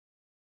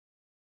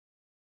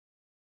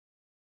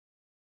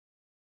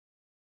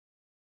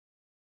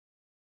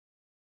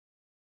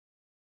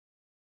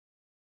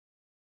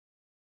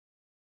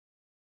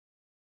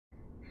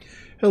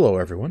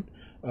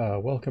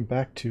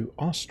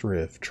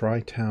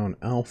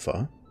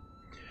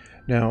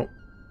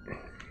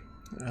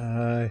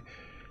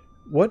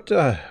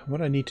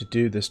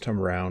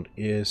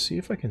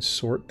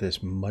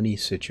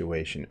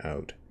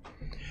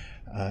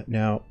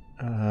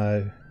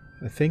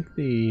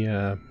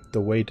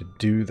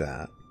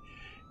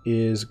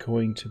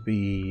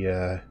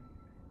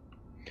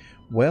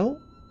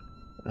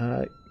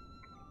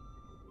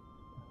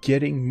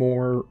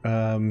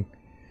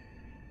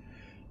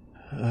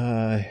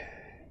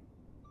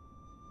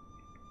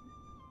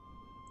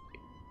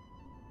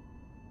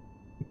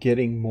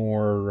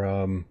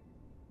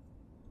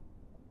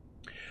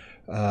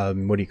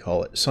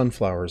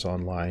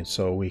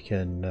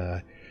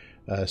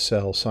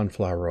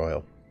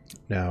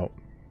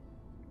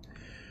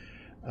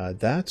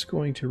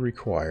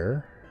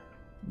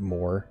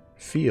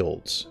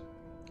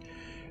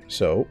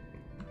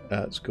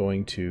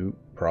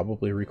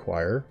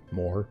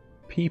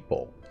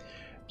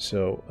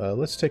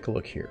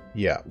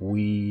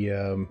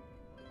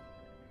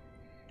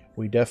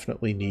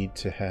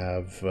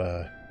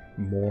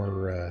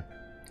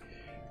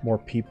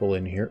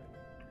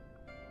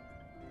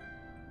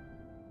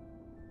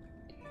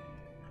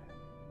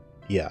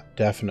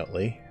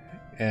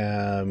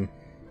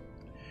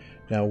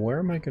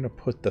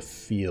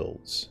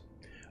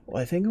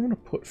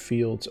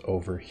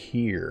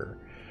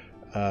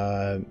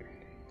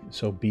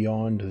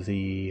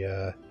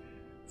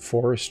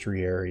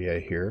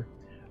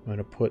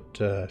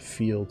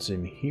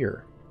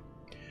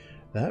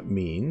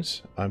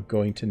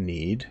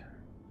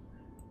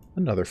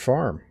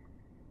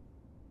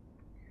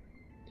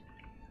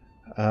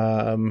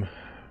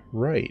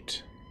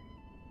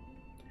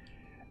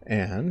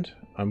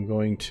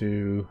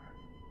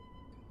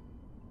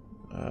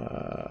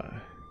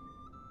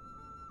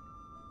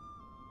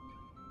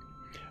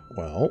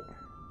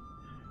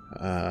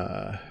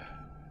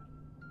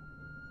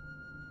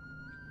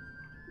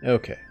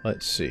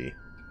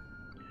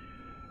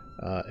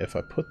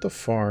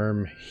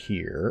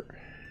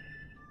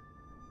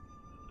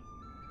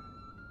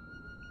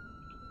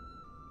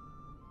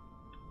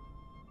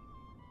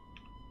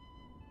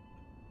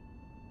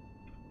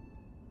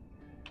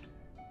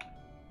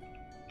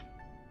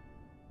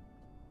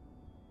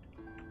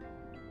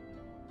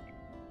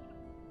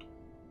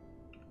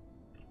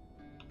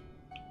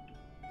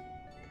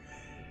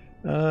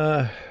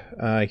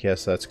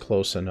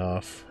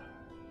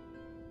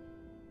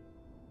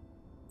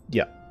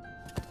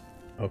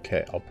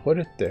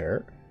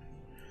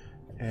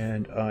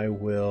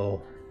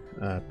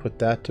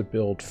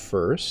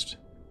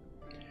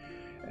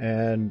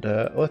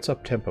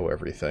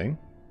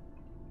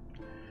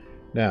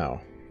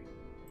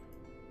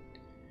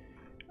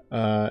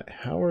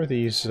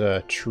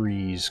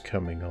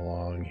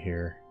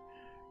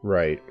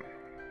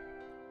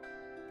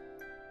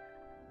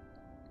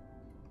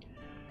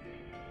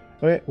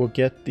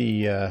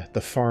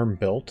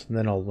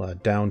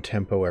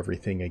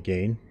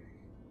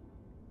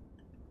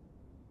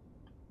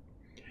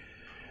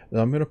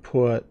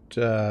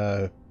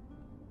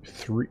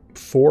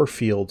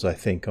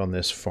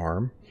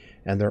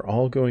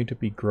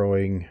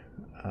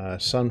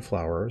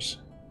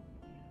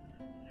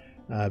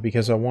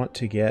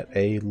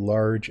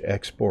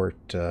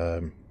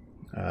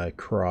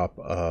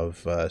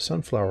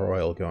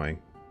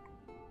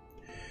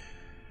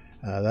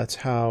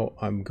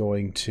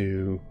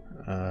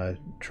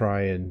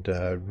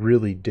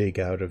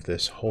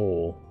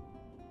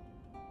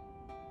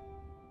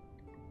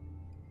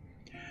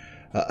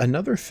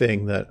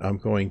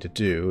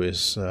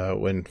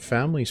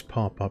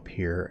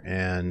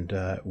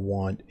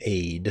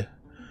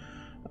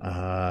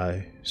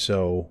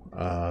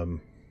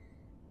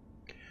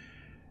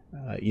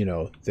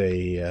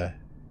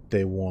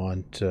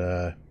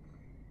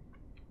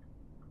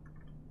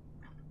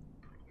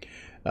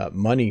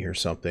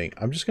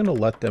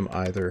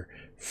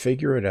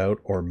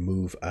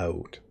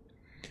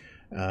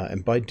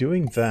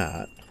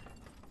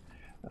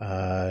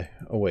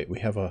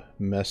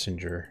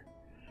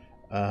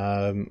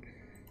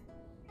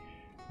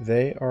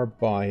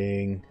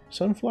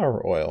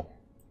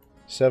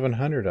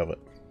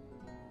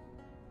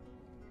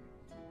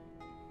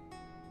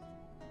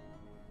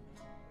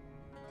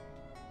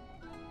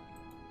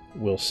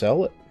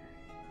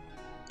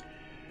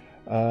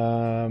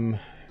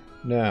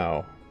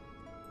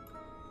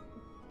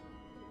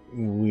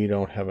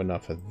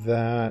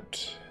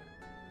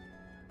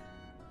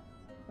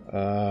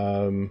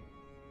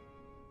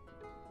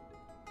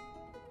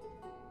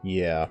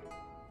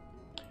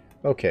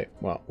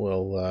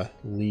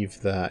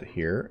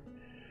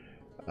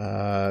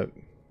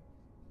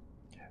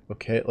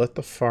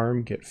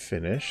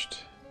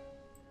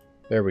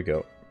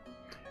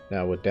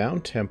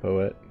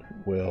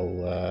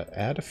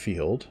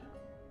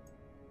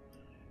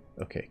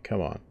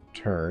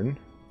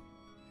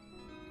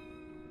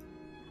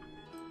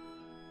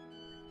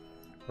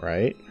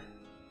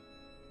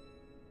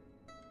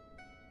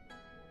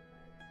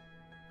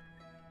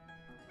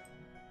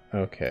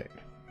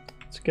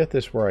Let's get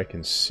this where I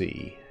can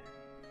see.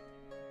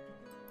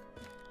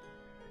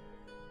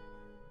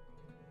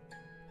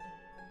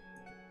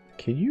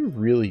 Can you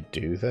really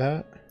do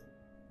that?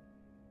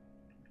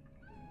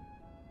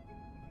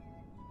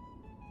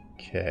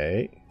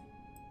 Okay.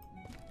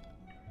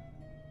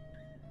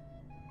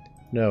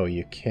 No,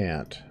 you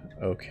can't.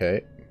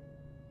 Okay.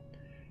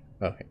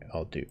 Okay,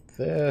 I'll do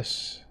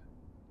this.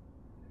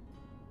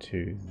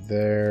 To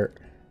there.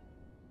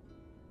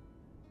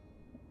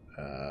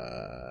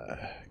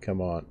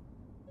 Come on.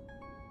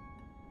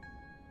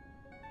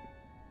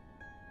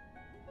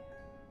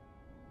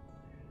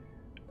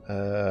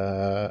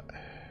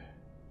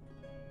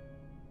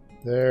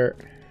 There.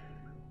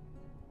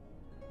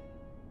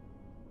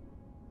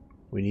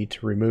 We need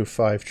to remove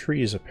 5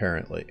 trees,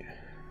 apparently.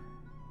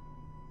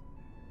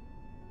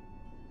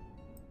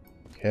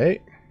 Okay.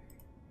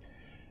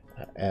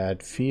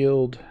 Add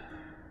field.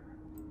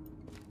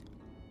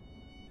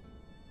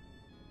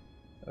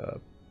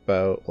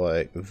 About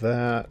like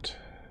that.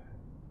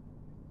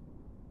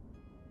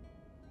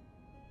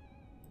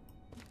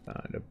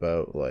 And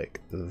about like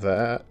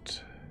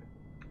that.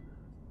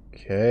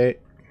 Okay.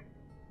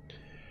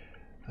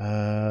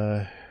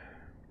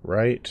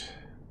 Right.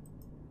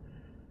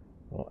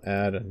 We'll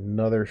add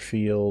another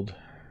field.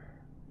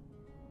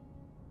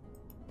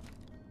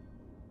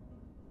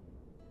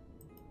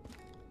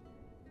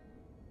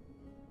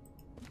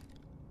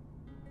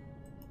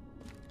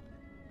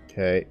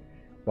 Okay.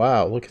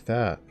 Wow, look at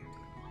that.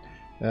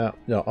 Now,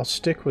 no, I'll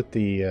stick with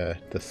the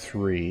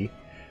 3.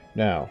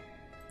 Now,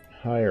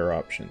 hire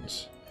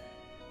options.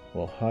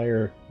 We'll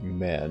hire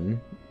men.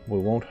 We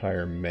won't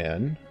hire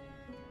men.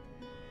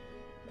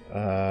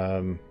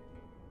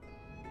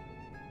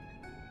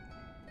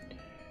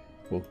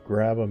 We'll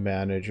grab a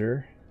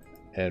manager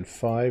and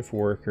 5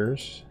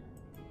 workers.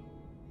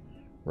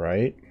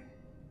 Right?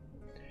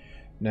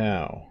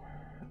 Now,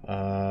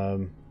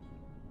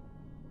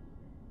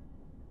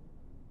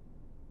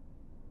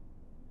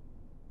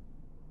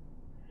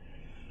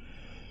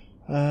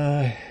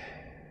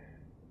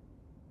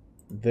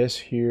 this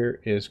here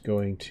is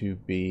going to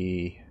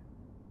be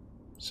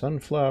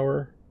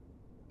sunflower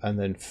and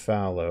then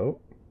fallow.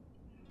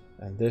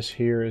 And this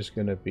here is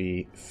going to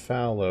be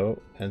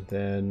fallow and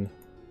then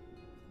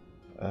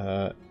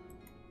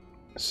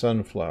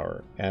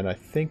sunflower. And I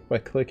think by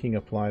clicking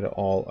apply to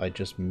all, I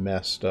just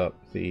messed up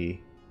the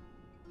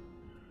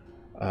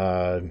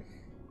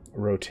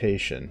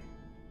rotation.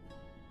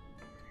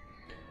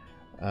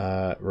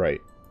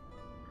 Right.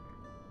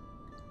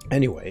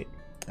 Anyway,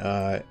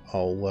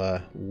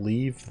 I'll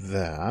leave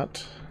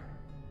that.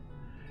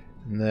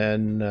 And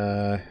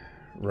then,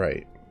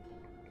 right.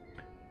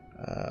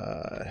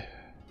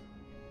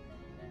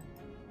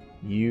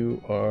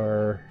 You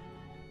are...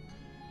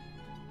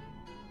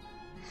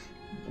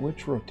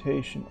 Which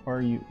rotation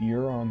are you?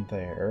 You're on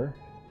there.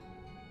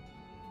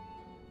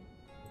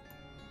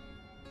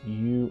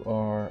 You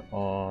are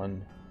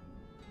on...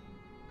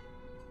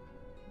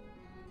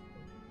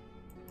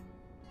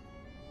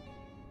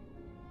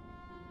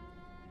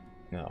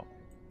 No.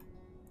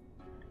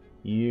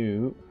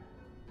 You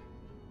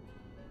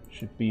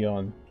should be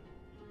on...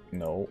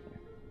 No.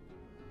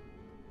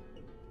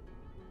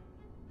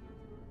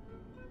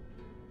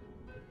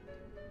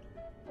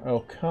 Oh,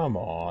 come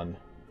on.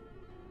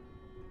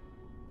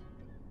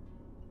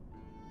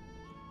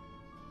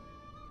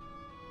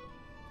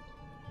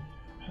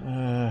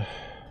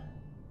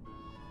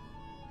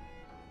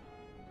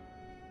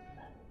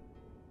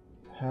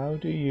 How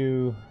do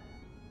you...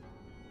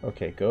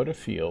 Okay, go to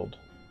field.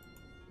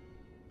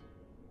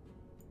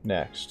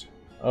 Next.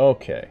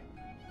 Okay.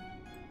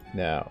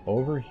 Now,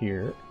 over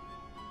here,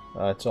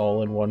 it's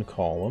all in one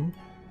column.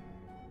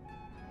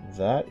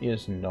 That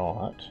is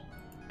not.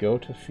 Go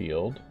to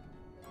field.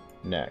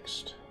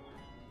 Next.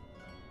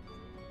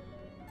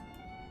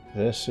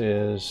 This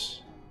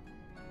is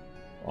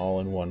all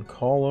in one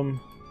column.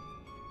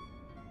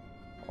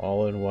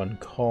 All in one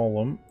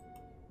column.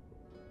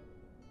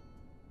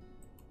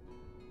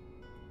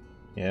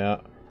 Yeah.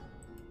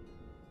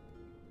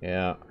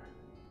 Yeah.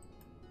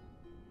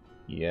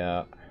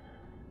 Yeah.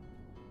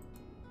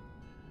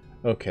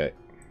 Okay.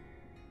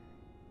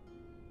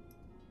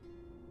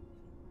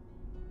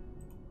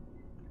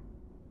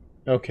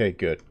 Okay,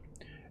 good.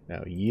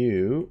 Now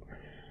you...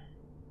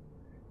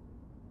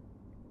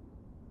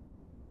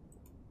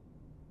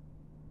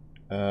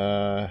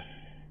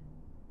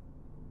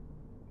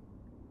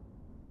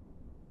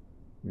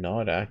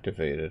 not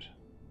activated.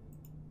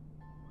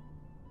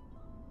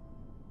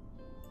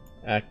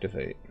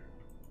 Activate.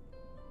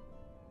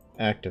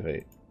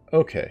 Activate.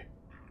 Okay.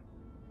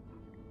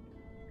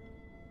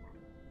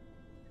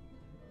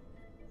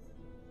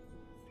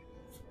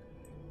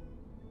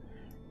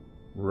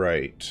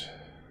 Right.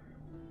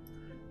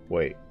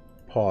 Wait.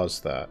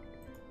 Pause that.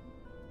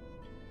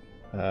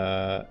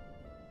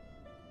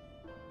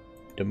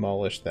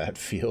 Demolish that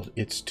field.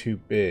 It's too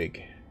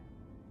big.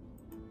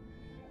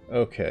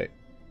 Okay.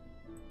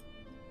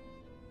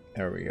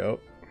 There we go.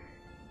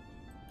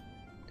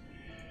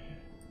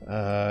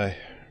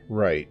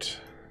 Right.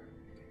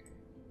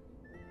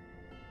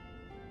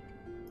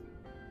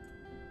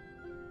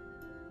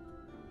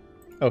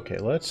 Okay,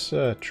 let's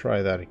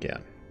try that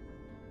again.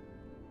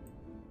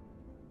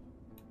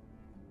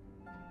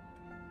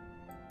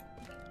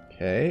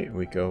 Okay,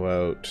 we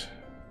go out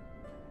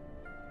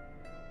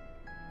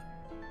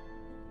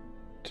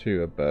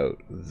to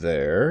about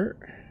there.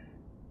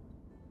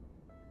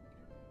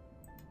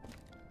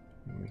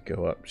 We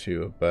go up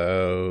to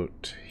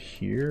about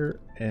here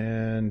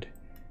and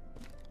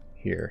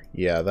here.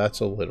 Yeah,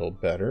 that's a little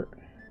better.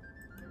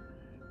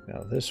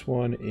 Now this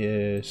one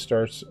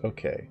starts,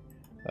 okay,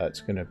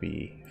 that's going to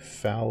be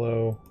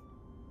fallow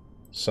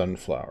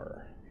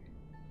sunflower.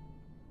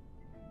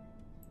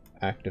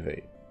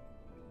 Activate.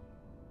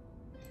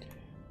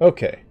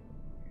 Okay.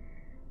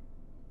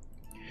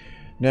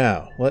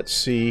 Now, let's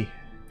see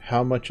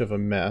how much of a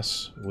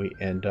mess we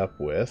end up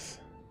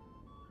with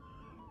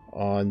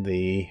on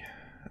the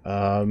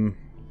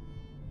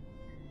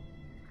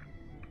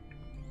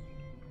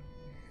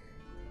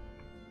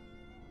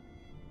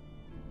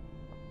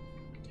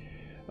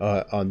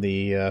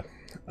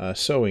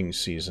sowing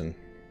season.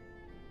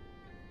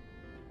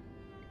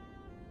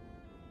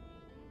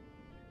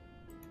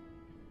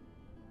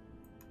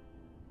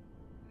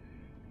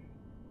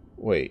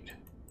 Wait.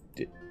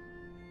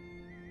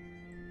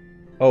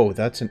 Oh,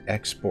 that's an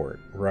export,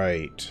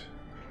 right.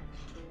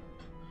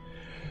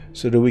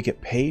 So do we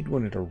get paid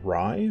when it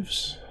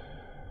arrives?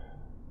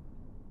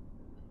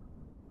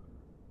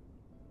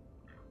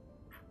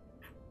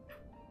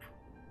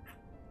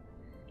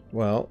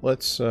 Well,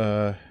 let's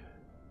world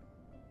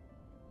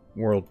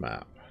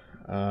map.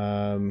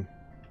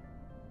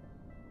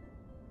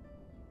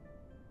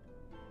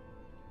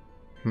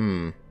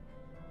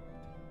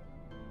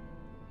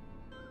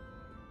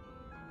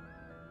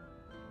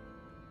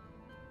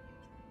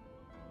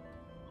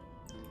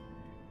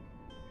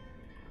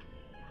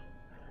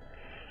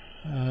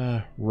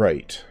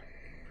 Right.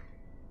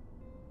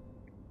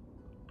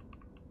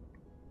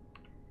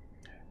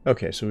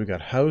 Okay, so we've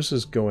got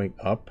houses going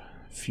up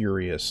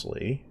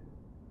furiously.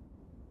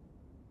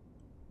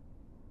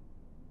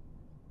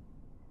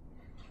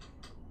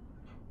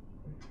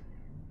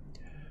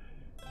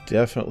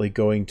 Definitely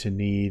going to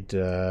need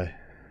oh,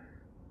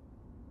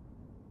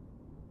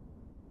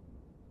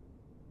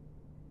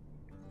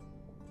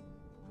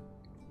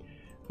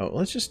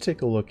 let's just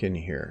take a look in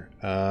here.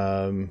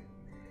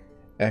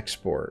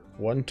 Export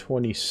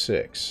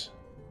 126.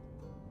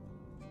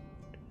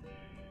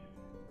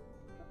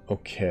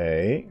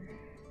 Okay.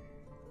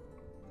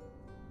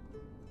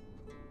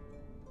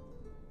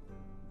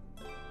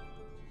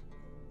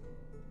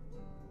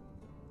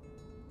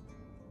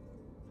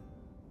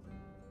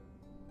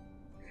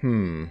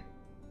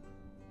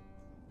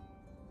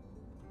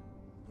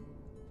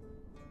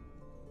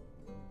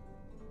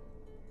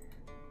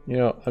 You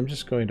know, I'm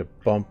just going to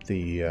bump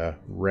the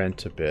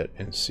rent a bit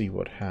and see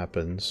what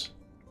happens.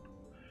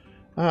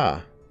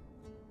 Ah,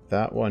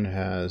 that one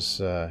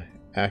has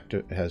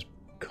has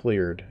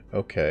cleared.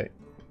 Okay.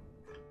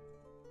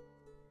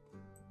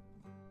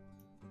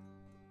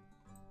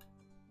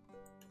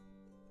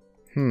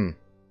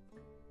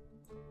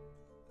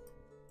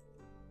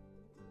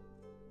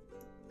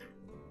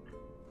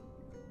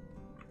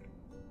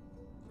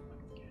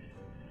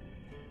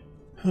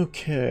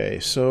 Okay,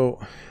 so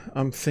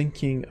I'm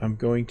thinking I'm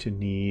going to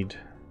need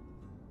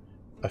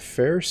a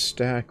fair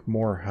stack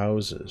more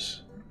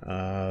houses.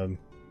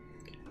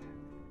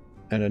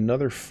 And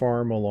another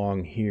farm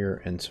along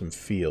here and some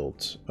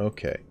fields.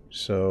 Okay,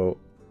 so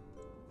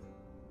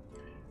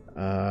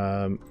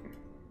so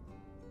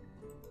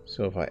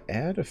if I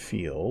add a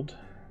field,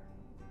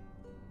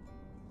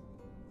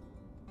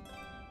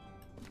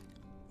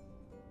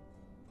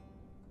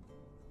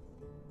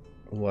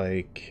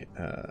 like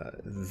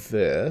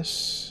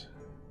this,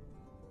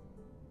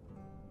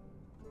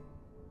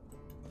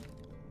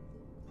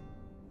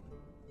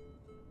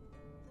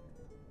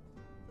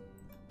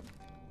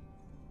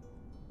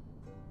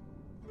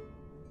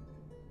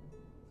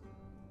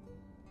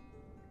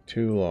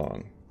 too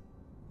long.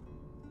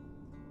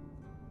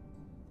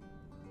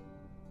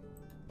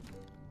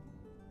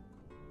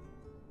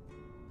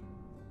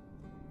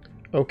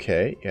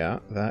 Okay, yeah,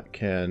 that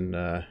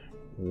can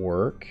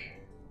work.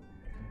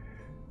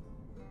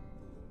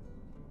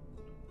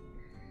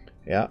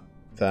 Yeah,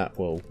 that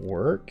will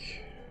work.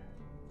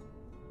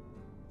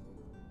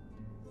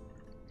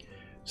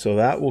 So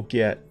that will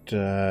get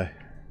the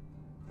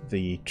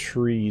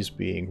trees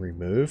being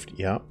removed.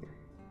 Yep.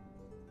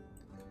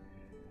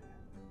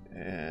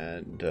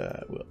 And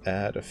we'll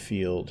add a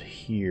field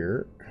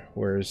here.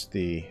 Where's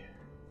the...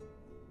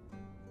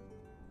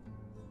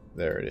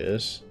 There it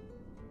is.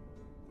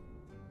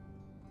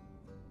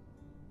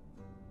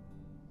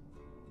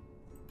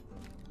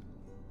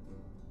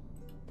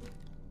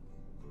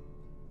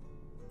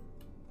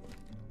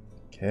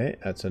 Okay,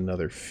 that's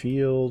another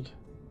field.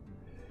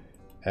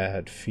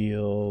 Add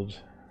field.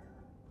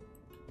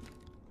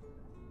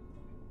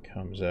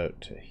 Comes out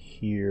to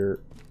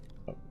here,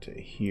 up to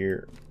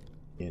here,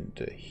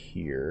 into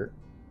here.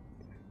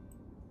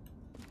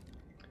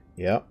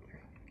 Yep.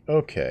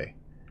 Okay.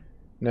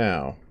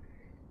 Now,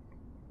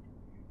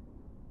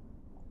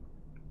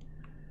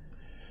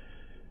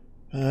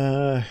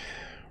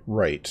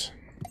 Right.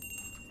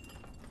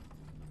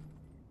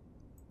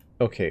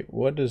 Okay,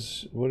 what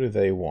do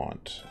they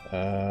want?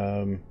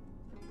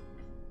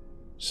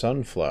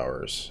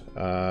 Sunflowers.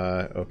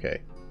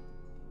 Okay.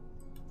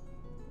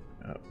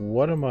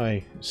 What am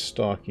I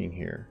stocking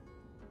here?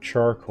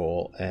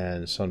 Charcoal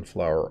and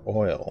sunflower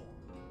oil.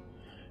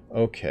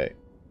 Okay.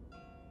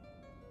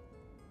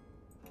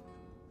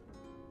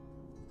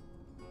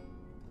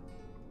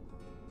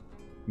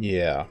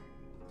 Yeah.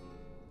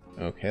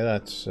 Okay,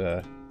 that's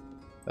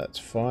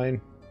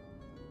fine.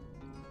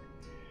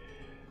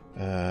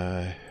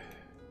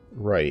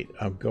 Right,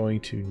 I'm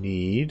going to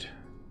need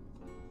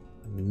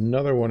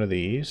another one of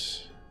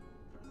these,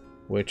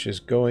 which is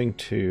going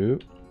to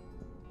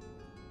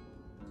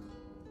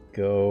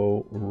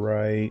go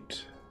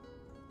right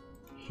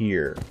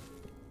here.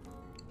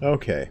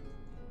 Okay.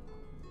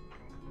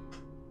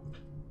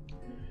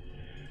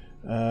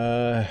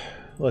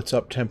 Let's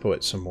up tempo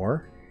it some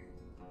more.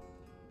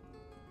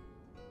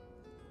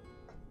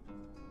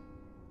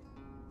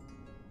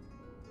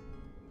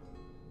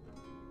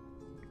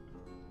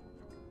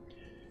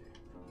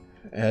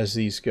 As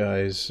these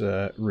guys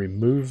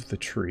remove the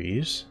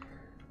trees.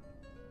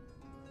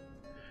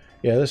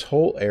 Yeah, this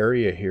whole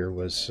area here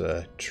was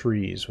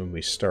trees when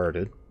we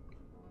started.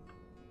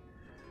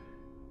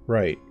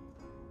 Right.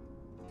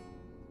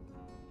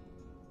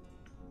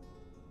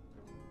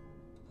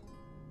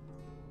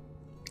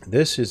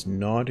 This is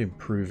not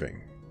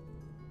improving.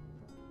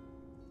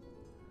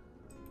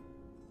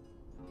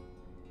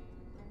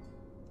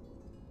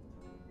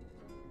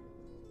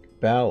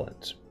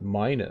 Balance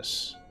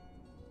minus.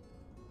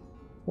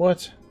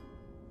 What?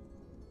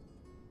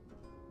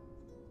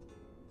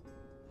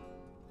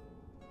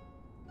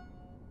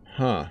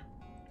 Huh.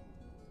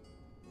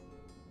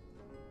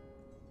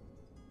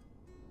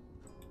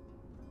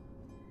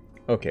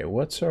 Okay,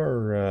 what's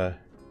our...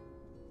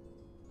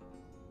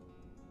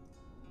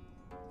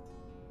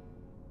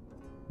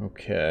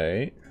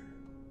 Okay.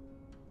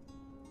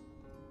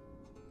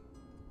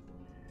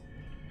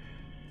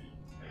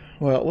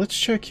 Well, let's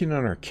check in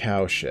on our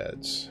cow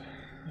sheds.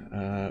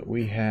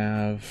 We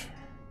have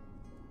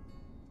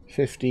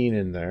 15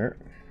 in there.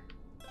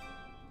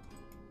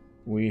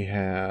 We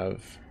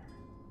have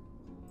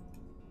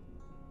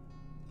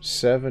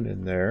 7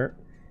 in there.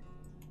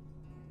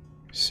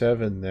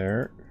 7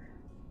 there.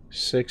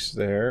 6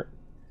 there.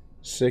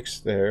 6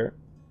 there.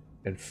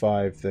 And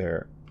 5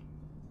 there.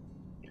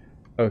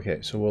 Okay,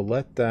 so we'll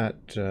let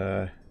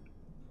that...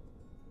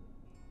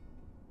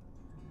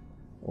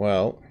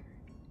 well...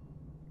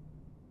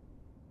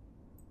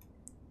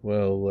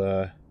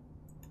 We'll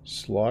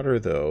slaughter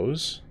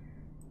those.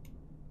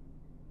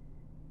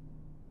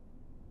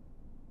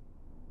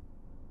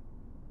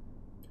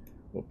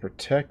 We'll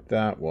protect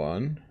that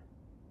one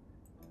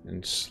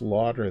and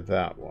slaughter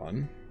that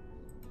one.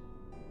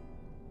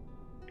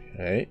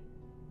 Okay.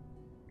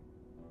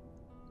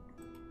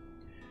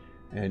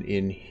 And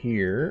in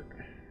here,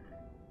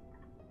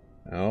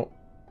 oh,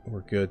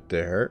 we're good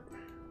there.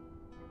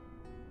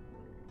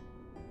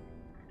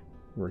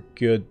 We're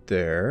good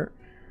there.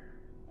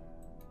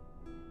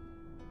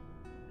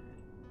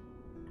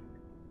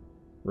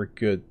 We're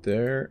good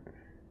there.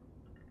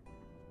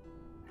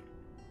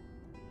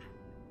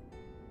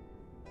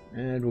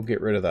 And we'll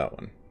get rid of that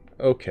one.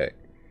 Okay.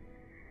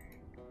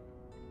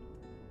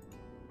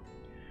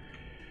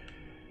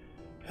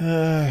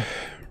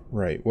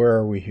 Right, where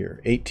are we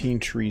here? 18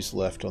 trees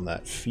left on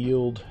that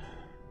field.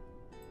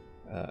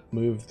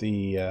 Move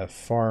the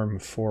farm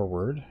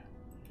forward.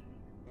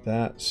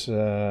 That's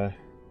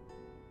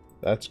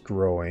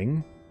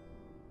growing.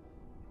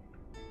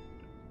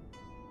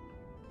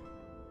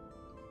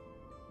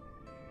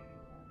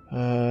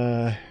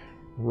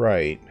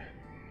 Right.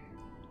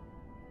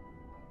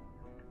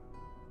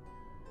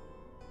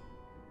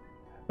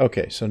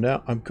 Okay, so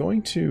now I'm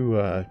going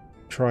to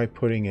try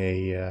putting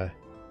a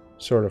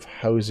sort of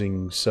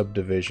housing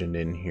subdivision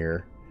in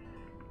here.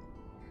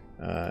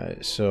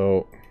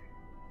 So,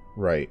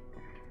 right.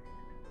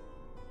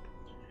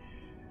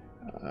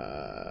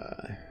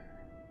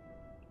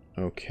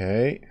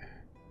 Okay.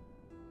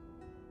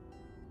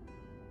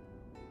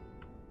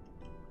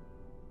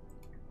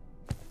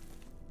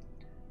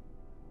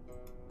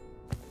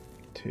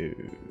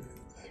 Two,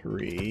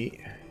 3,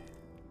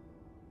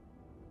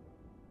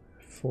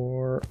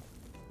 4,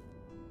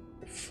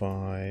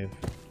 5,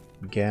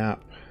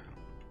 gap.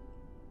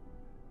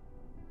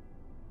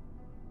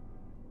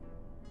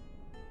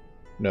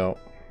 No,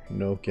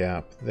 no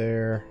gap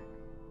there.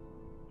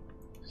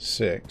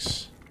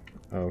 6.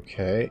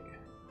 Okay.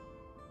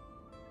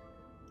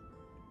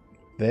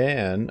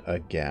 Then a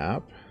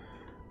gap.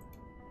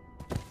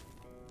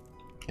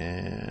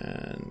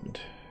 And...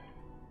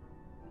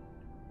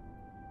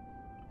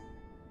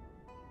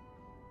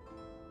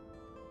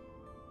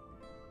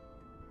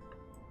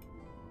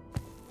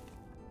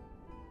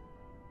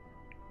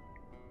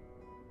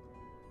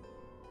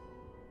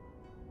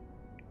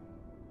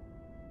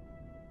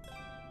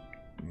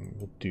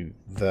 we'll do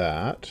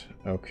that.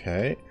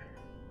 Okay.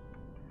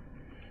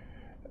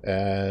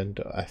 And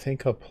I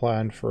think I'll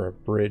plan for a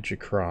bridge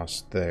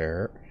across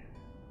there.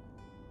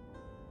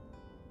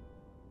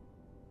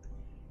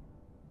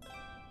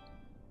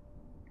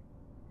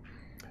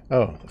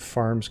 Oh, the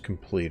farm's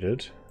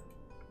completed.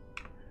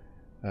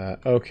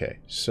 Okay,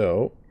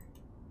 so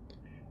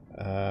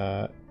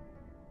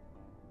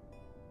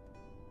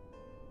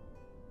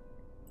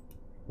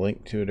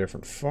link to a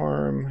different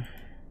farm.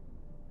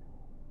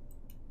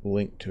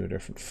 Link to a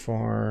different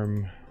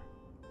farm.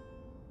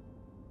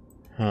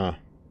 Huh.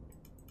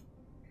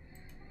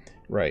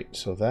 Right,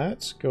 so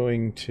that's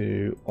going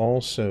to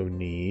also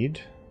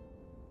need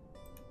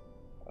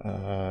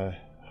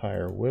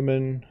hire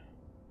women,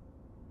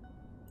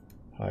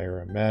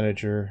 hire a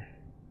manager.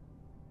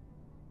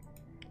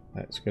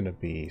 That's going to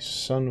be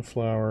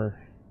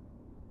sunflower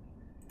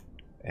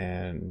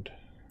and,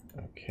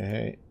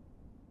 okay,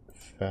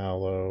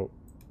 fallow,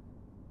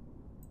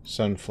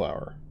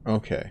 sunflower.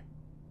 Okay.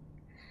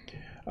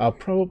 I'll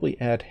probably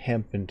add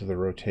hemp into the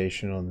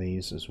rotation on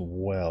these as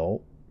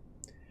well.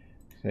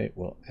 Okay,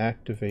 we'll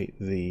activate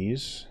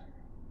these.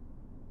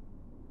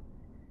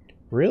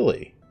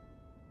 Really?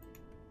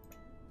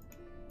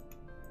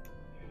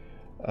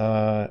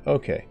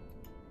 Okay.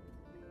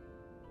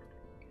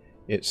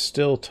 It's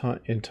still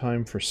in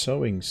time for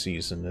sowing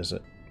season, is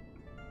it?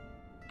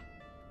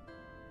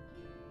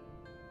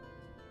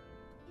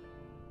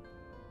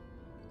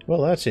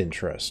 Well, that's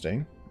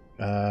interesting.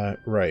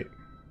 Right.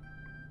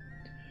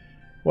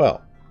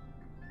 Well,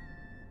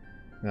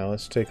 now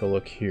let's take a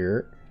look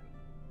here.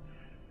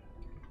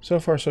 So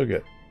far, so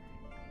good.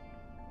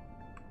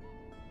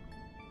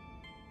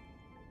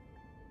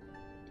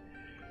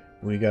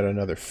 We got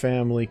another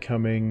family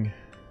coming.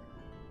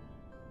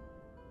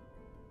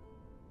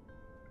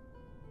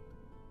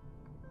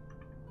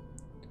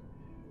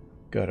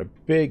 Got a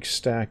big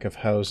stack of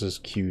houses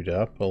queued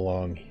up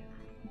along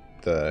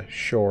the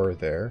shore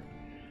there.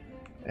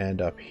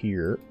 And up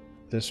here.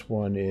 This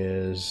one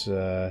is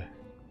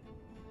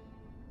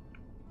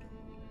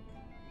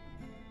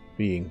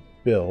being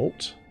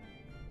built.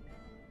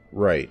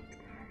 Right.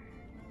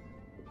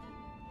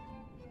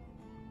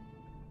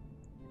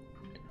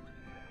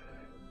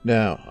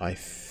 Now, I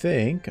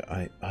think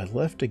I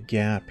left a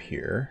gap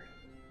here.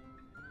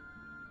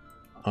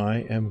 I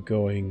am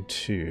going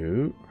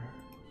to...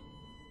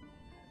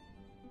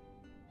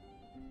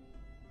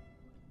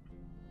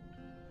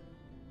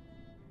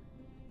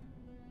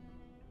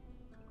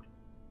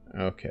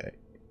 Okay,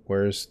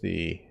 where's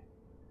the...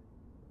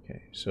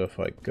 Okay, so if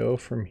I go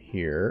from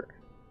here...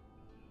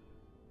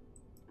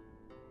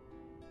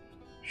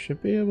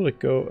 Should be able to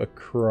go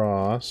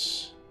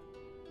across...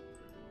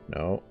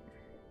 No.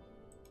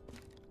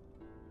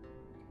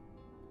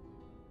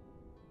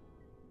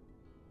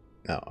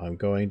 Now, I'm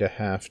going to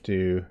have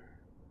to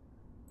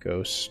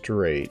go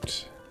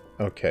straight.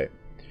 Okay.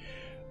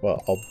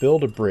 Well, I'll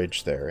build a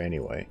bridge there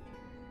anyway.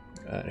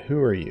 Who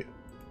are you?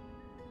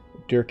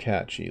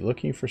 Dirkachi,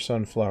 looking for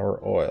sunflower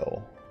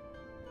oil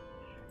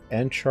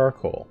and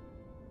charcoal.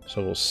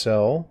 So we'll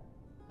sell.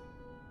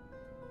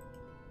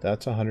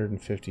 That's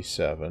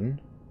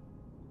 157.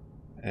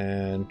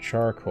 And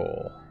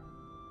charcoal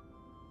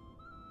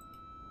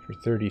for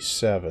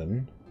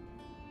 37.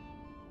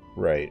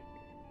 Right.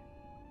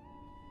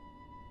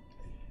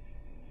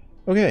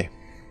 Okay.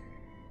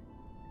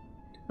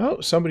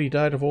 Oh, somebody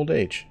died of old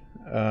age.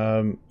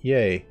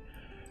 Yay.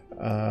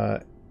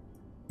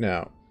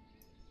 Now,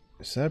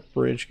 is that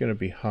bridge going to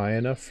be high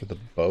enough for the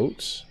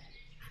boats?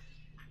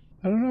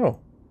 I don't know.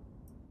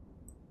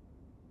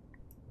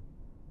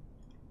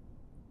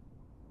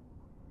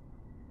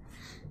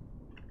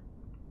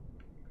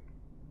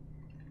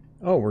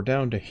 Oh, we're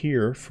down to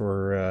here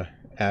for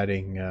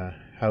adding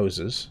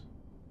houses.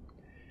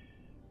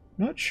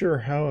 Not sure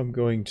how I'm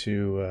going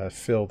to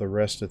fill the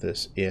rest of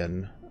this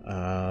in.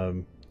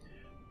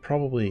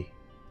 Probably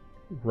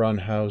run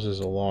houses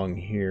along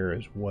here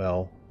as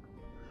well.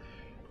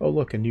 Oh,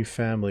 look, a new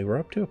family. We're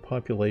up to a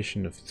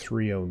population of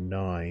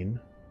 309.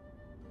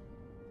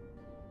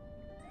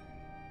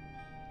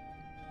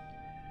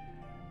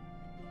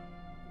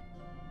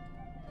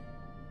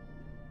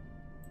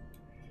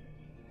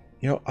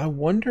 You know, I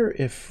wonder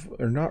if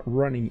they're not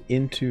running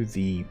into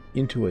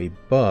a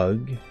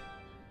bug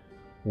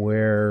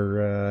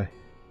where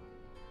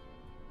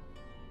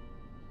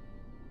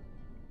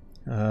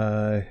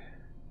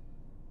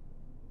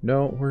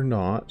no, we're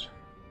not.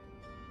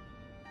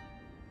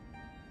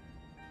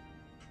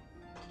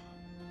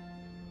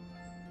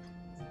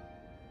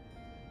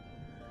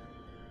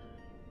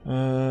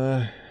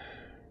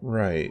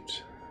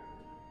 Right.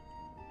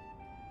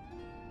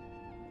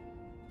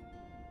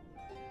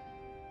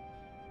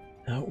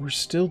 Now, we're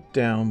still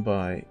down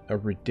by a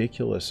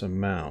ridiculous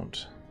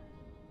amount.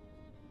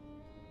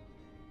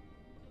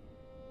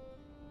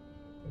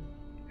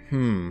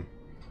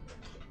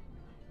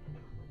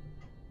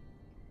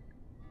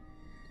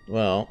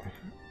 Well,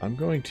 I'm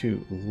going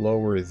to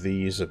lower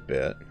these a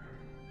bit.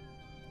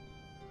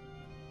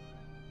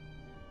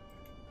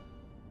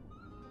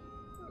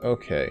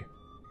 Okay.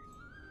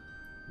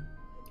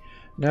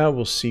 Now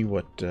we'll see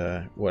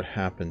what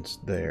happens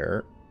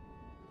there.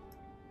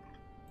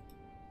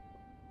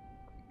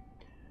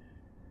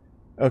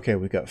 Okay,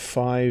 we got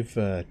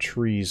 5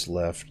 trees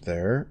left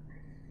there.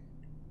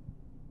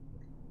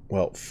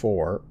 Well,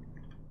 4.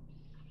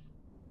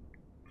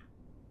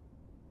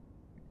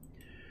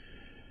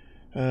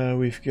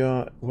 We've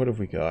got... What have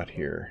we got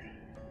here?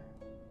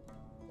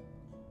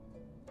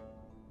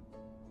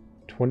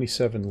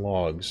 27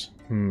 logs.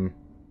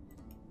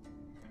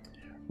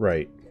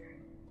 Right.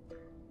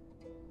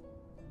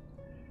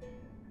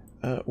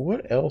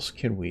 What else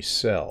can we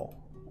sell?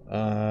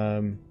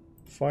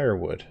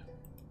 Firewood.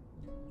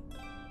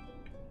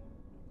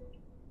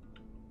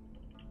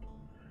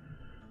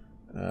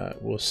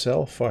 We'll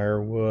sell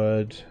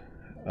firewood.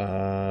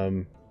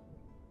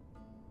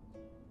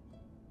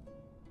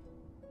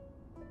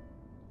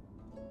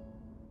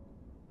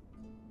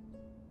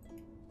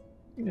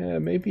 Yeah,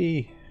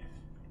 maybe...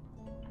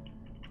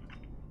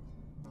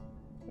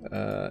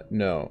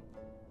 no.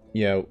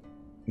 Yeah,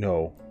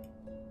 no.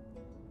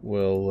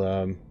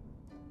 We'll,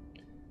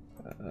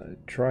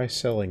 try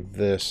selling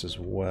this as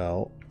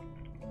well.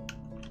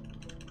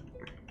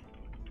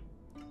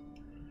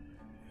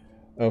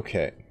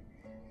 Okay.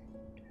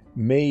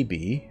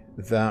 Maybe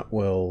that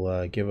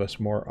will give us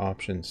more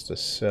options to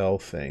sell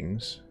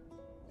things.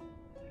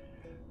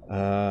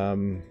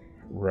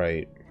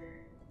 Right.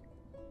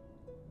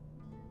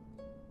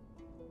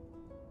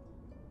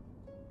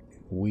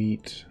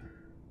 Wheat.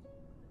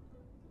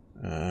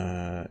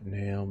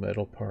 Nail,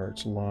 metal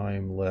parts,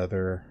 lime,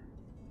 leather.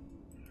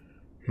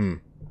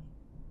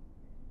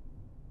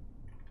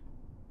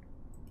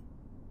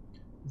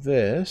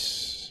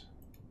 This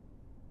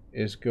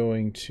is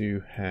going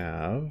to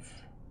have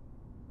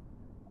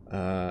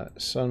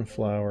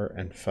sunflower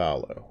and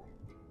fallow.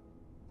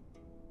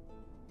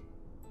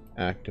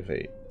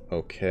 Activate.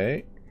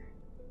 Okay.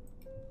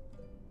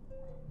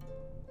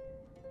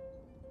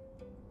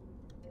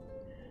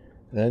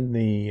 Then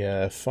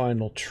the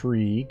final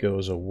tree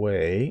goes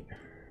away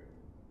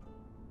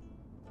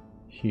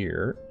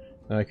here.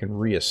 Now I can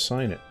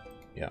reassign it.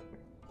 Yeah.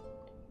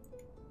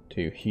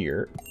 To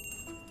here.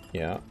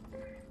 Yeah.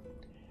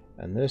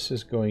 And this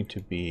is going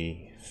to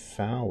be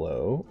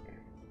fallow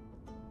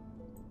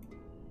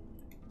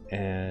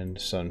and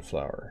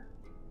sunflower.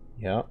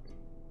 Yeah.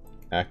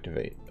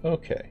 Activate.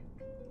 Okay.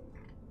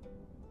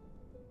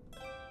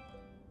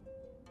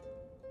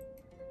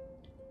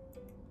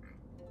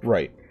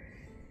 Right.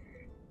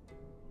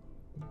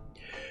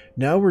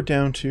 Now we're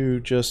down to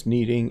just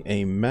needing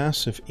a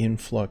massive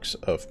influx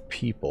of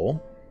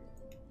people.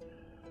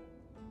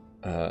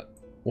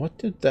 What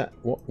did that...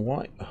 What?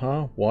 Why?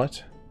 Huh?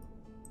 What?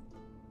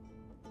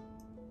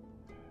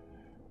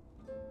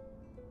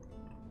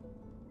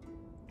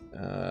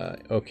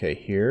 Okay,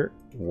 here.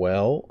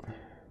 Well...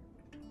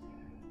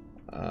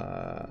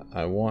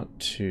 I want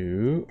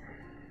to...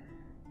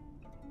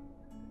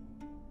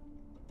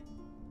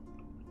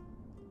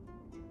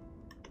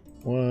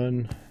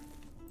 One,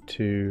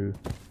 two,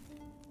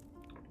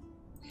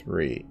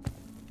 3.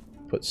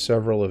 Put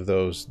several of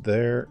those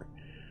there.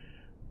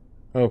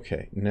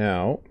 Okay,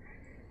 now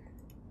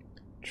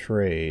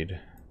trade.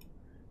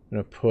 I'm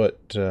going to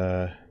put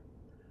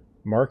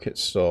market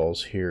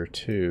stalls here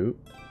too.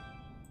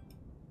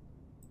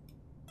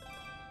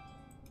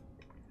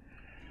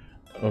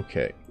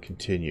 Okay,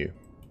 continue.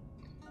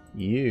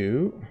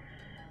 You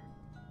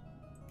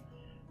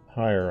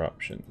hire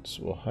options.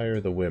 We'll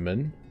hire the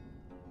women.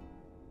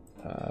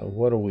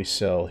 What do we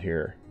sell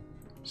here?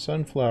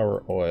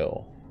 Sunflower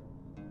oil.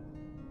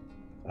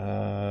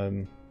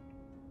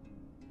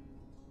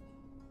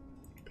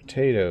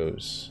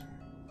 Potatoes.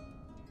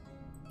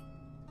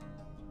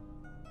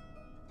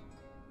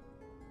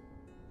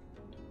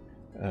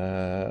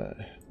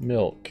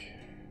 Milk.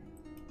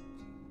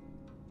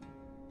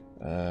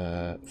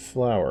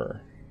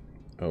 Flour.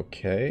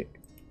 Okay.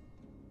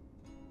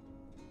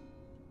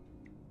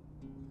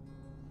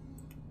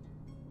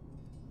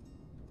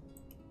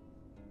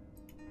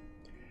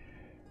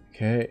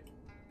 Okay.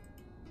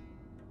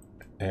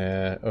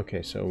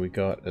 Okay, so we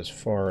got as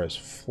far as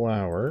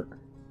flour.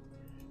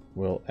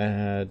 We'll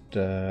add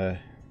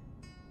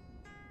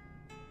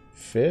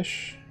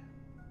fish,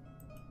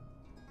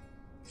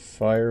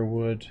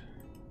 firewood.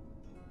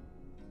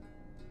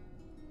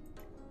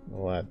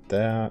 We'll add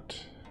that.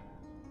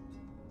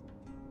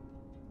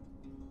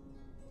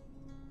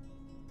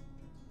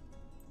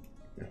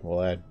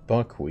 We'll add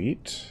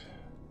buckwheat.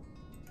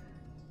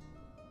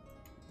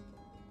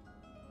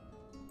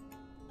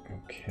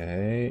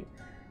 Okay.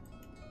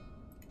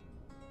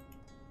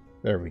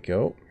 There we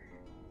go.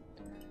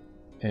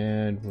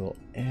 And we'll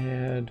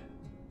add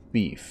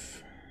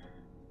beef.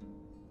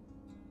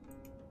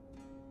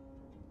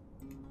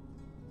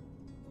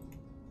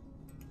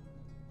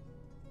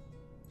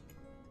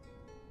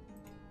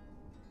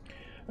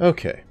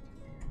 Okay.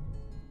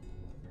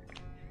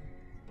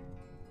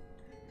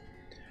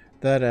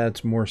 That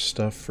adds more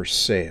stuff for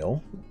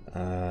sale,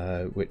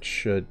 which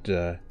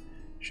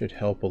should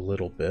help a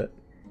little bit.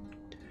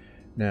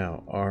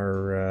 Now,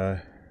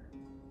 our...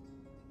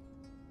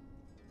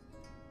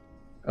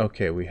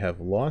 okay, we have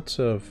lots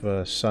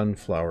of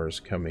sunflowers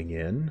coming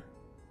in.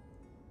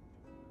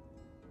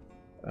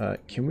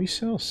 Can we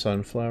sell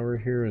sunflower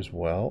here as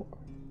well?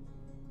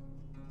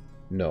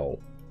 No.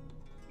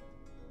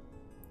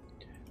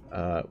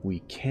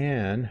 We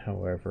can,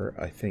 however,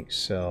 I think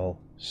sell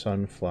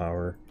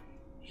sunflower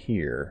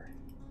here,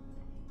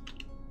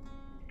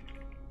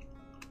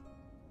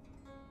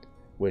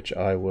 which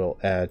I will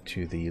add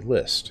to the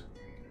list.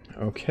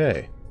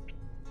 Okay.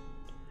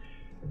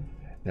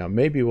 Now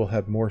maybe we'll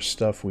have more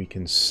stuff we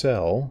can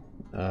sell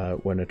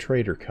when a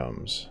trader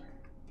comes.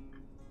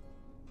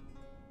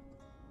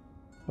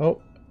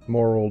 Oh,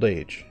 more old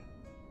age.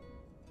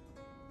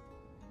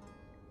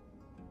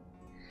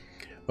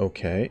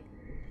 Okay.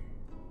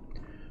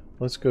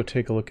 Let's go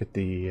take a look at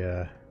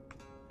the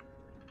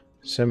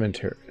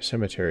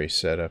cemetery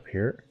setup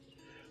here.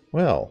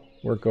 Well,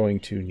 we're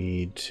going to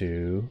need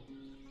to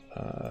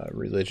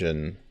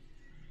religion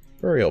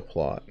burial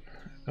plot.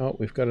 Oh,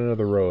 we've got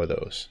another row of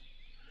those.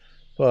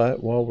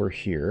 But while we're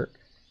here,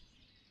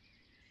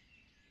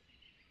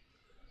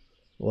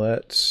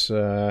 let's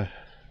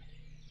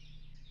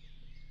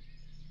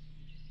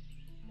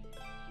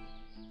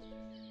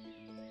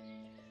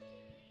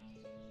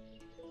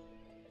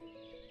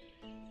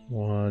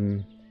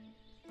 1,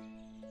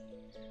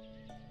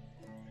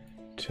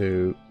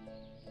 2,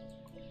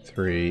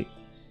 3,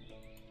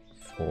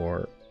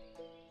 4,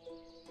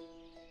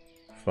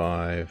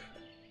 5.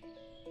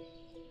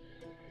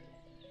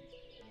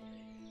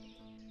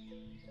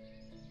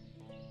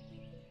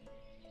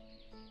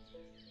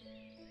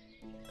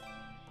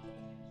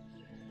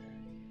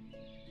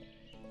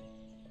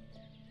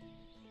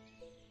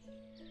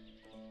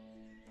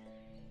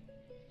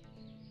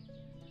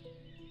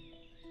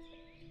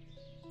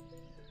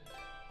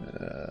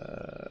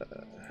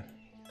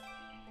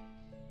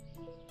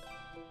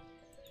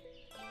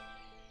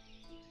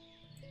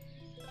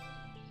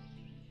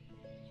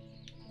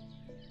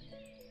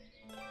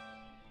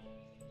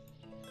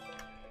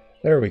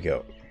 There we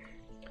go.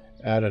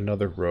 Add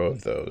another row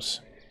of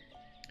those.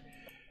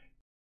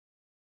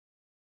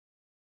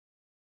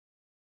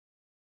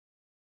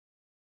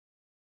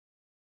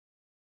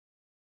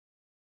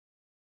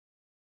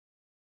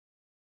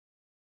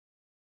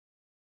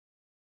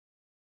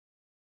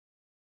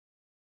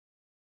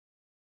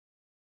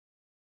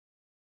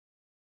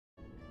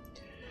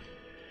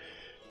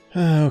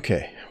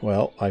 Okay,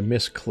 well, I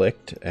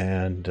misclicked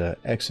and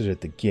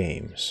exited the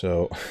game,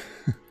 so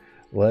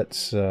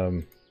let's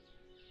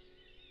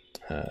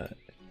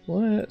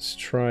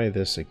try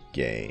this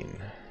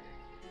again.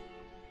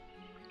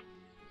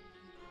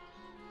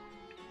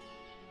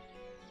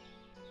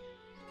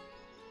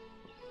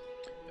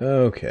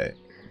 Okay.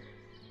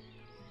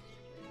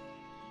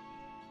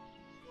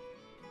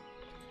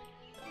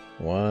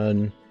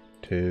 One,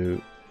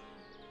 2,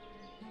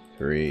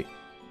 3,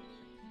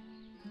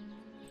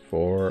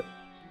 4,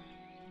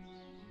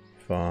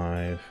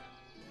 5,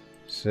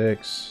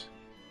 6,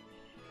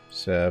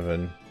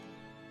 7,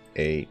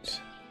 8,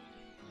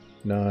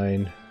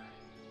 9,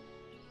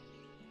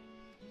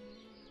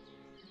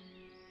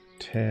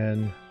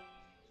 10,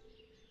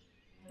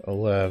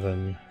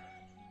 11,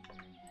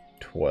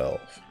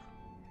 12.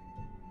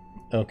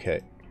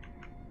 Okay.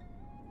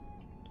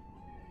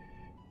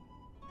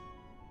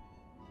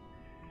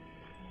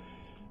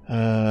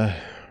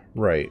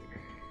 Right.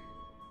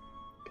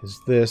 Because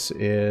this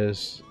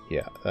is,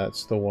 yeah,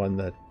 that's the one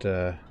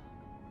that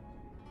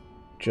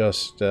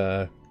just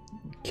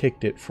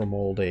kicked it from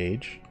old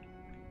age.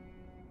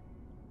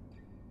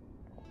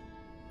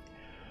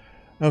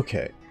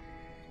 Okay.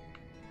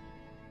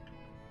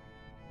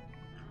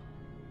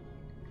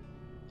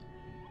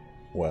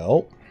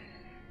 Well.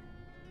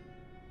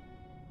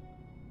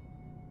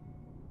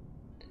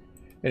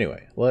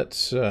 Anyway,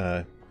 let's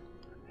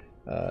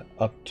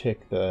uptick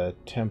the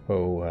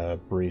tempo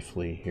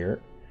briefly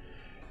here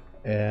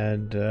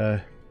and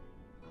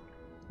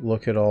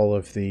look at all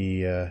of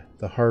the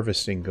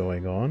harvesting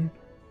going on.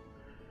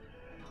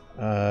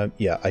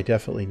 Yeah, I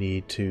definitely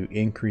need to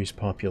increase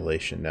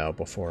population now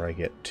before I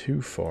get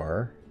too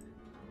far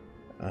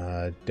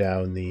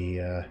down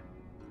the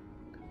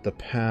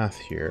path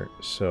here.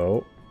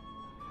 So,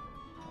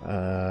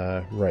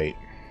 right.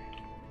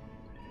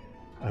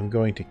 I'm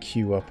going to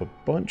queue up a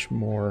bunch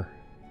more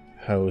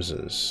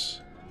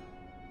houses.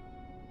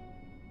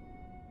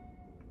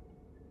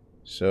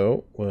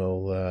 So,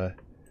 we'll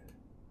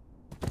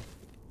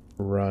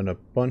run a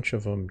bunch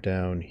of them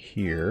down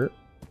here.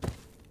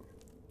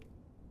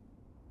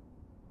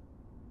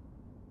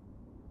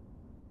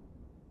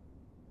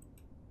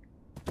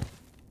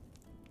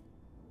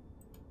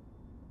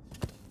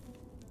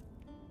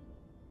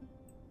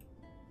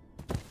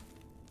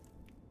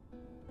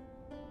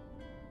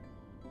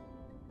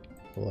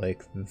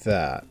 Like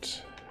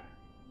that.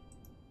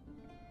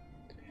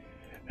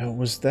 Now,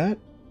 was that...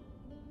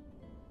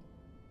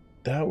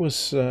 That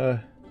was...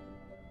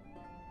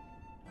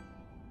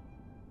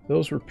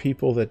 Those were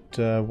people that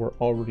were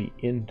already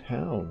in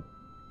town,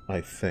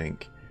 I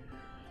think.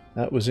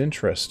 That was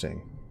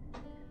interesting.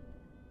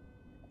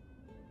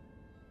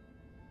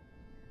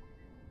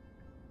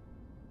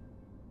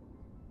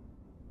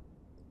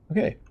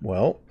 Okay,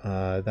 well,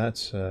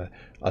 that's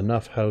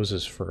enough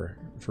houses for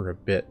a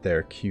bit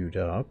there queued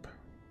up.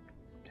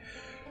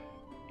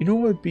 You know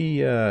what would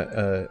be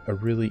a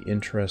really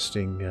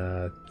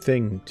interesting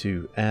thing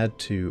to add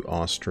to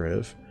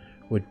Ostriv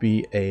would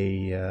be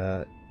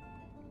a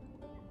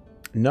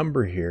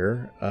number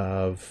here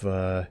of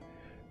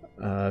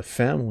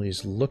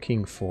families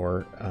looking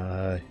for,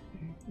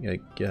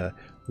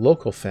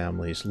 local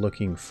families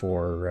looking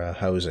for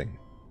housing.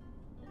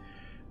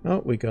 Oh,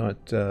 we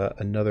got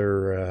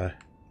another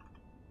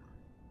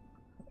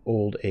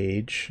old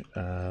age.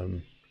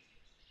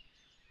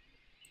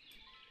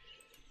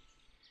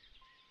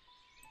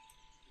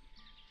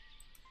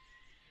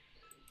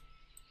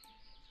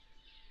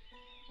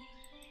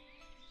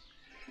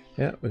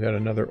 Yeah, we got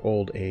another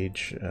old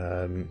age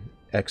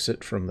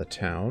exit from the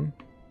town.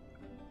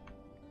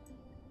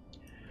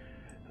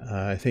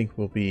 I think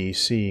we'll be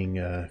seeing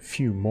a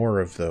few more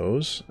of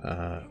those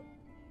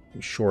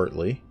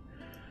shortly.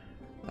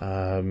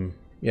 Yeah,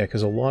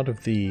 because a lot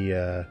of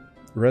the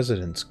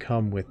residents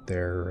come with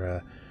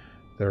their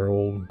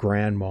old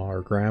grandma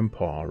or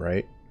grandpa,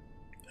 right?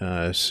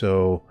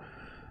 So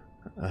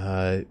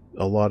a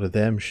lot of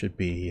them should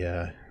be,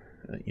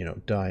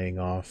 dying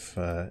off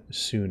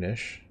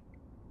soonish.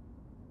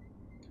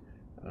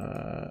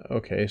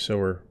 Okay, so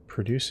we're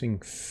producing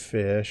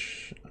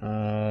fish.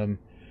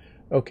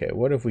 Okay,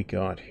 what have we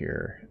got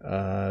here?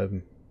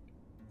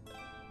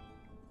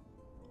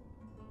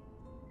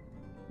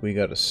 We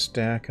got a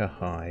stack of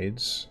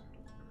hides.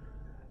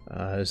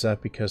 Is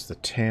that because the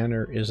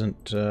tanner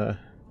isn't...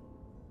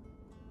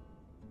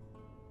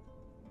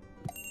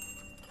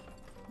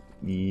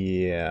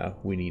 Yeah,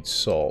 we need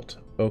salt.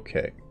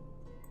 Okay.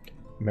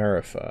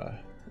 Marifa.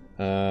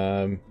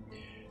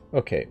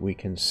 Okay, we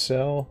can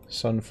sell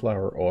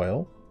sunflower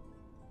oil.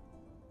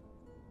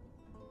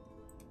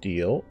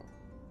 Deal.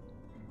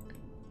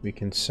 We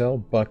can sell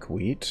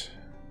buckwheat.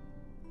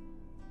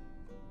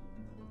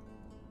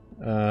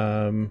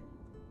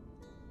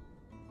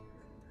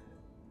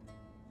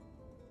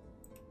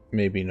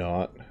 Maybe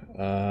not.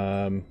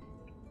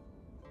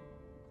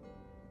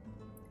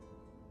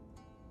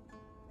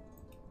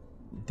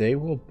 They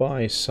will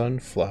buy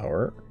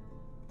sunflower.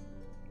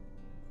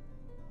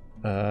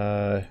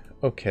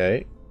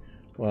 Okay.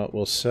 Well,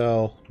 we'll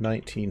sell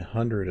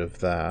 1,900 of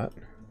that.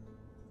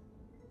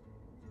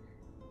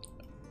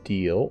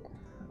 Deal.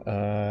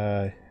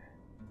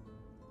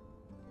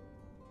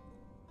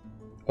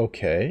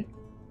 Okay.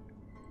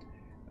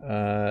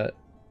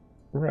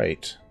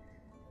 Right.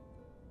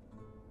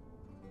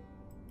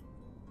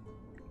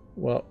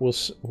 Well,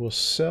 we'll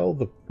sell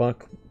the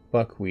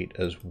buckwheat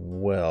as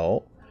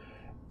well,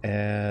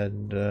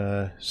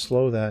 and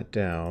slow that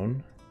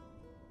down.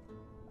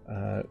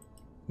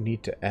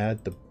 Need to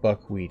add the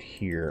buckwheat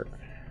here.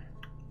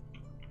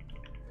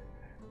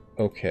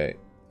 Okay.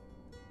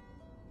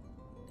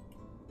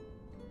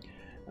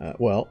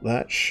 Well,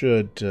 that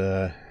should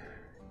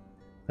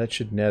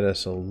net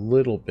us a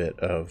little bit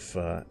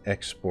of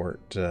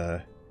export,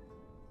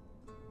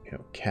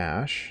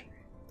 cash.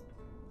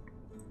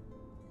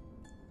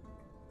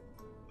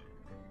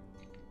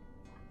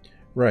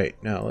 Right,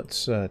 now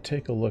let's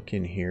take a look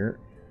in here.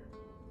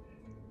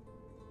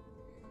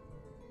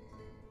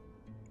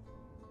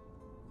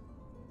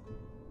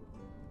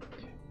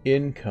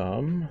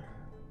 Income.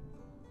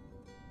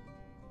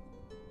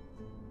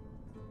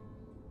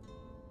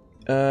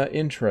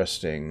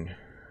 Interesting.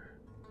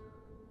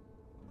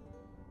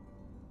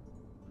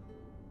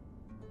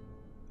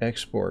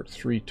 Export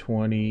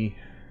 320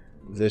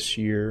 this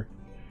year.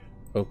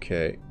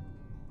 Okay.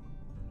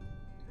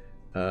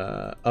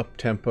 Up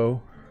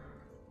tempo.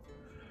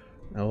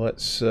 Now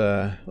let's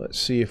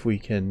see if we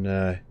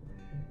can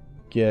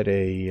get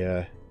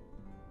a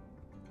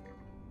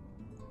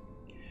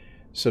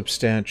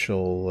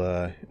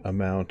substantial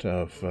amount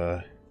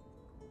of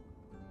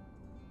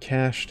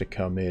cash to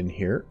come in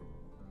here.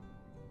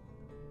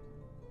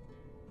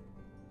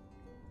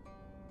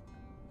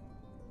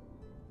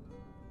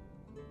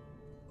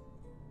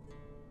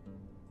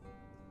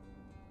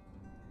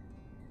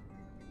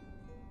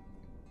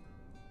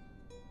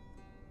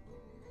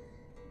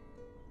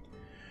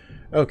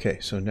 Okay,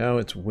 so now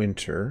it's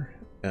winter.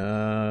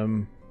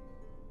 Well,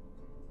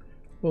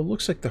 it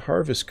looks like the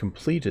harvest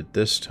completed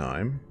this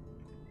time.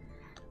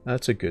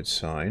 That's a good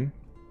sign.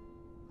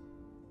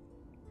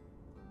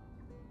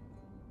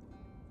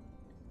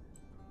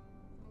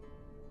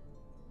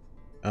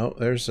 Oh,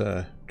 there's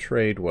a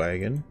trade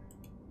wagon.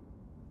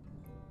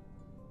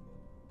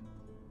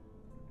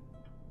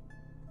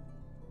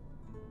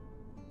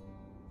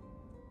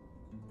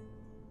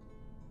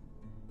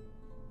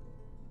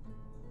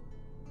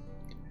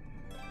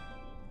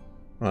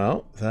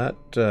 Well,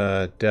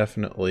 that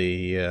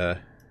definitely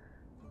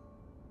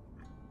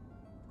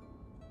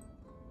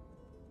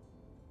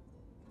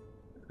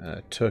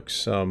took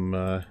some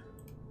of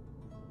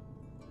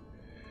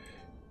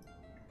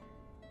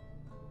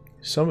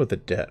the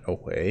debt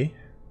away.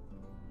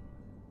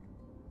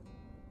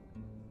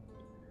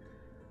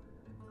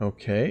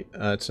 Okay,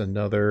 that's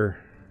another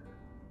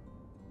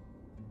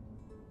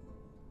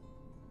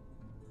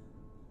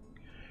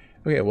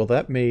Okay, well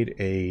that made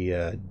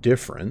a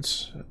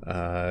difference.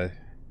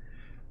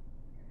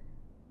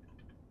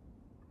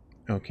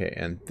 Okay,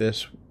 and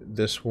this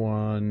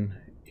one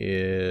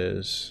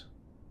is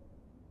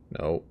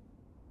no.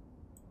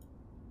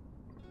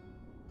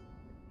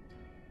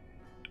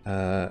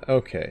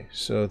 Okay,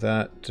 so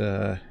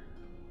that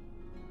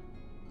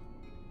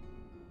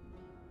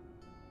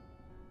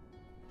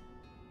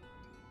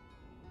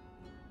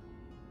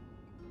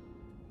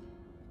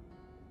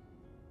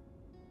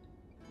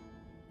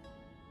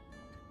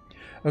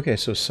okay,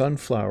 so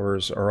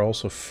sunflowers are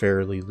also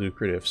fairly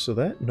lucrative, so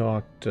that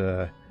knocked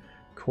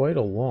quite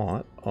a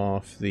lot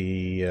off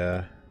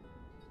the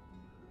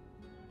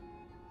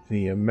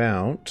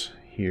amount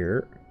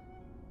here.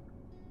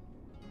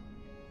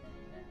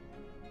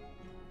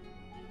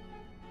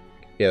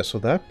 Yeah, so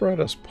that brought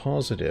us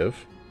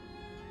positive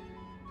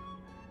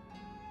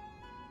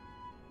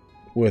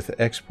with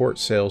export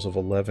sales of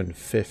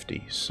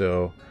 1150.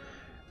 So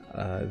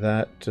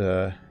that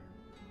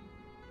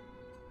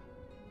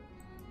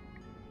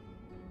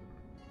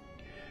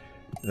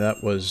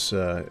was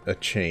a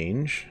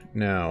change.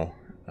 Now,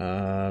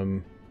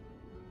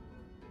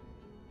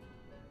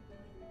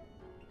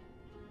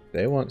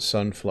 they want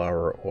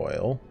sunflower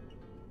oil,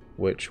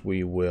 which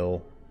we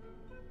will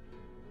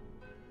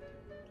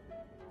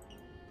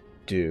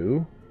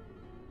do.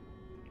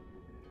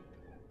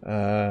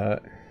 And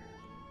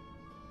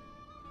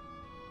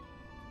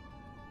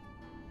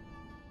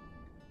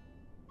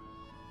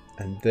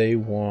they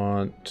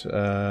want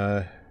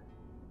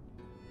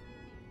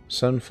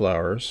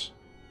sunflowers,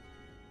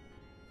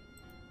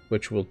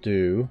 which we'll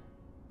do.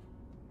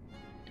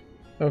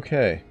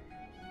 Okay.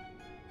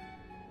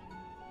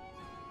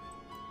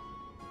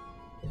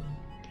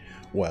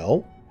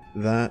 Well,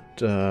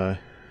 that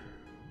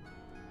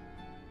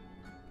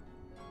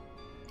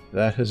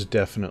has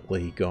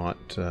definitely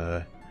got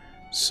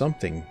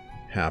something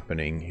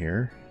happening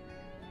here.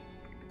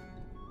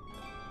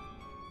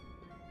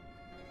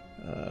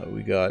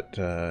 We got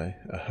a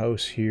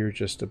house here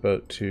just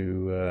about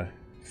to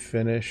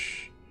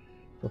finish.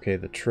 Okay,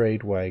 the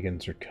trade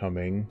wagons are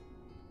coming.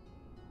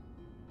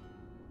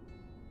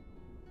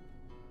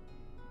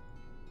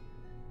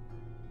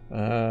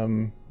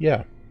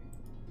 Yeah.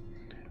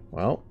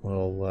 Well,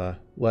 we'll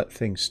let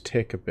things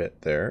tick a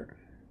bit there.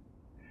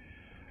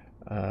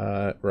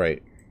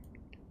 Right.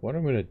 What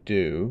I'm going to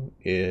do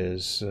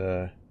is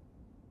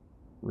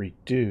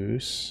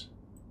reduce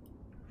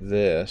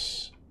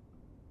this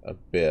a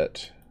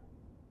bit.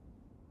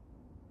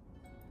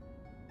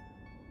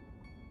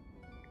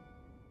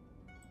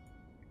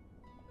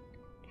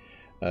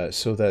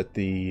 So that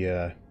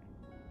the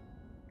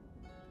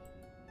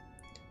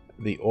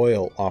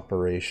oil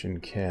operation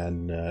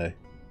can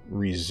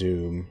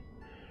resume.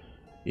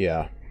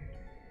 Yeah.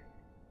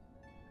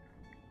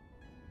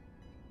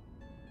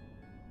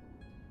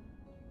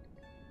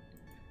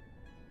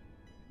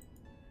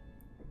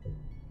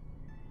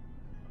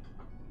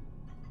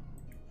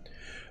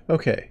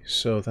 Okay,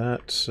 so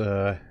that's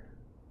okay,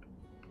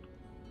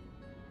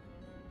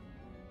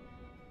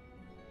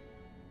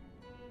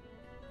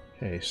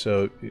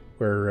 so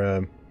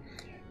we're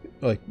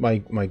like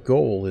my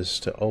goal is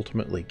to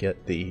ultimately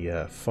get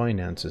the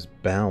finances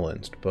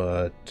balanced,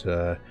 but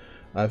I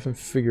haven't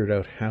figured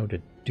out how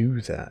to do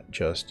that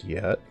just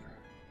yet.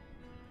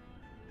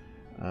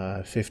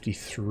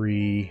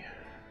 53.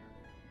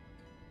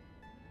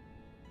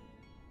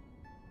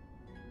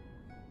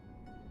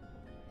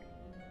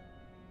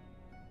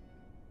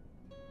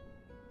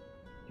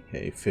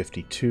 Okay,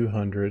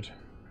 5,200.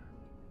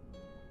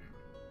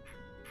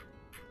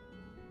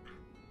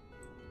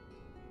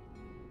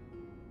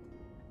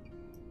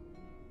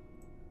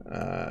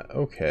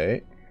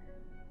 Okay.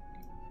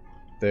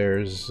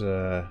 There's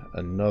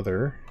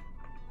another.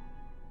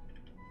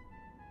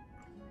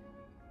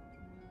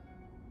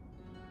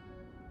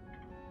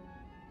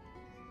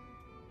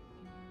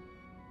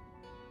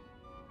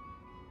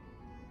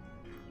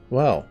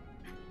 Well.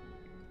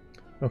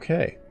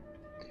 Okay.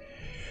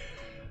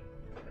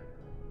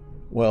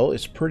 Well,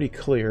 it's pretty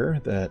clear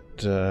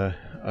that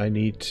I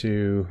need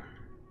to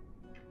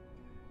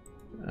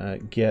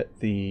get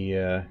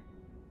the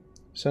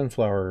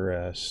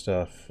sunflower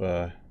stuff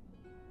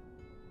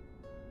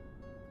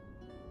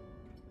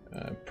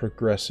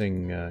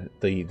progressing,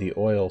 the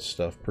oil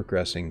stuff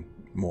progressing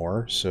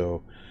more,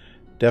 so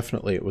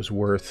definitely it was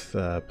worth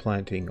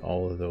planting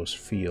all of those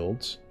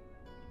fields.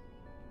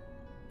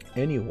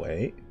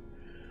 Anyway,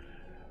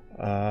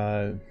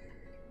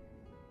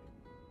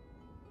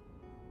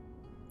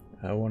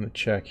 I want to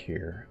check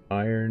here.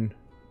 Iron,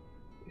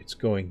 it's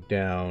going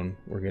down.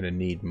 We're going to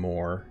need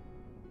more.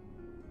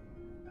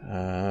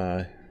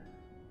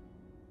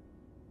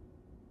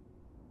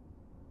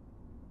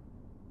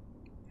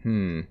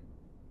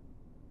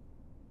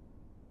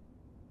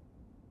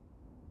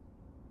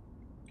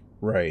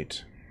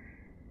 Right.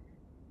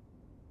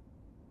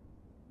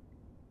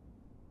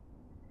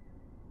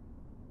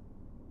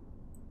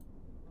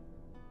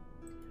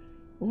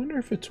 I wonder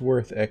if it's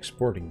worth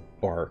exporting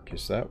bark.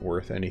 Is that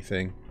worth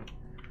anything?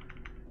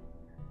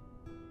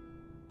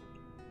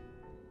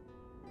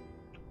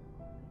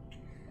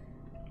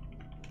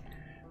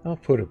 I'll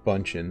put a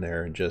bunch in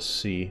there and just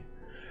see.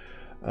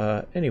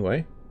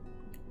 Anyway,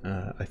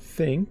 I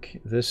think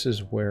this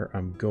is where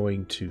I'm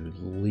going to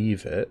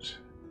leave it.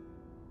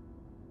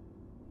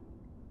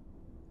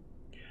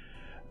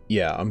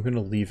 Yeah, I'm going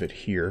to leave it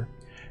here.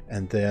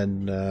 And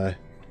then,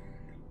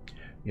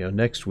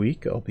 next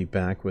week I'll be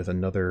back with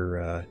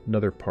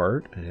another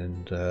part,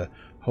 and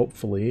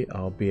hopefully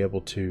I'll be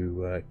able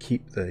to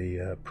keep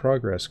the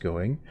progress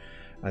going.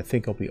 I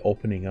think I'll be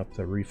opening up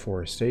the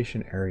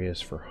reforestation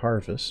areas for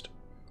harvest.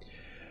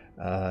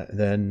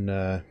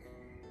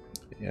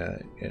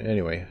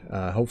 Anyway,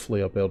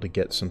 hopefully I'll be able to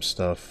get some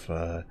stuff,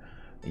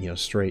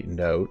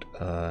 straightened out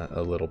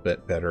a little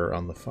bit better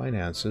on the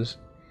finances.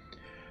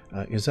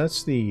 Because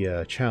that's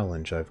the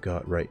challenge I've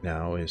got right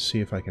now, is see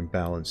if I can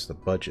balance the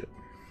budget.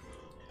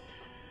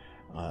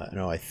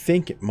 Now, I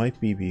think it might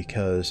be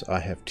because I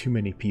have too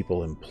many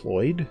people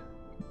employed,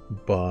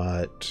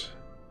 but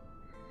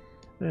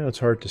it's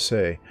hard to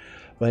say.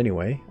 But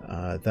anyway,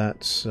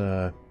 that's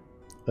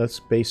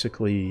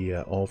basically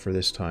all for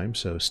this time.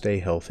 So stay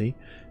healthy.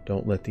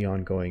 Don't let the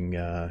ongoing,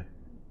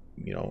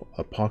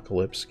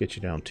 apocalypse get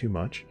you down too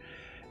much.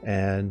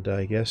 And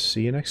I guess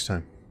see you next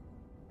time.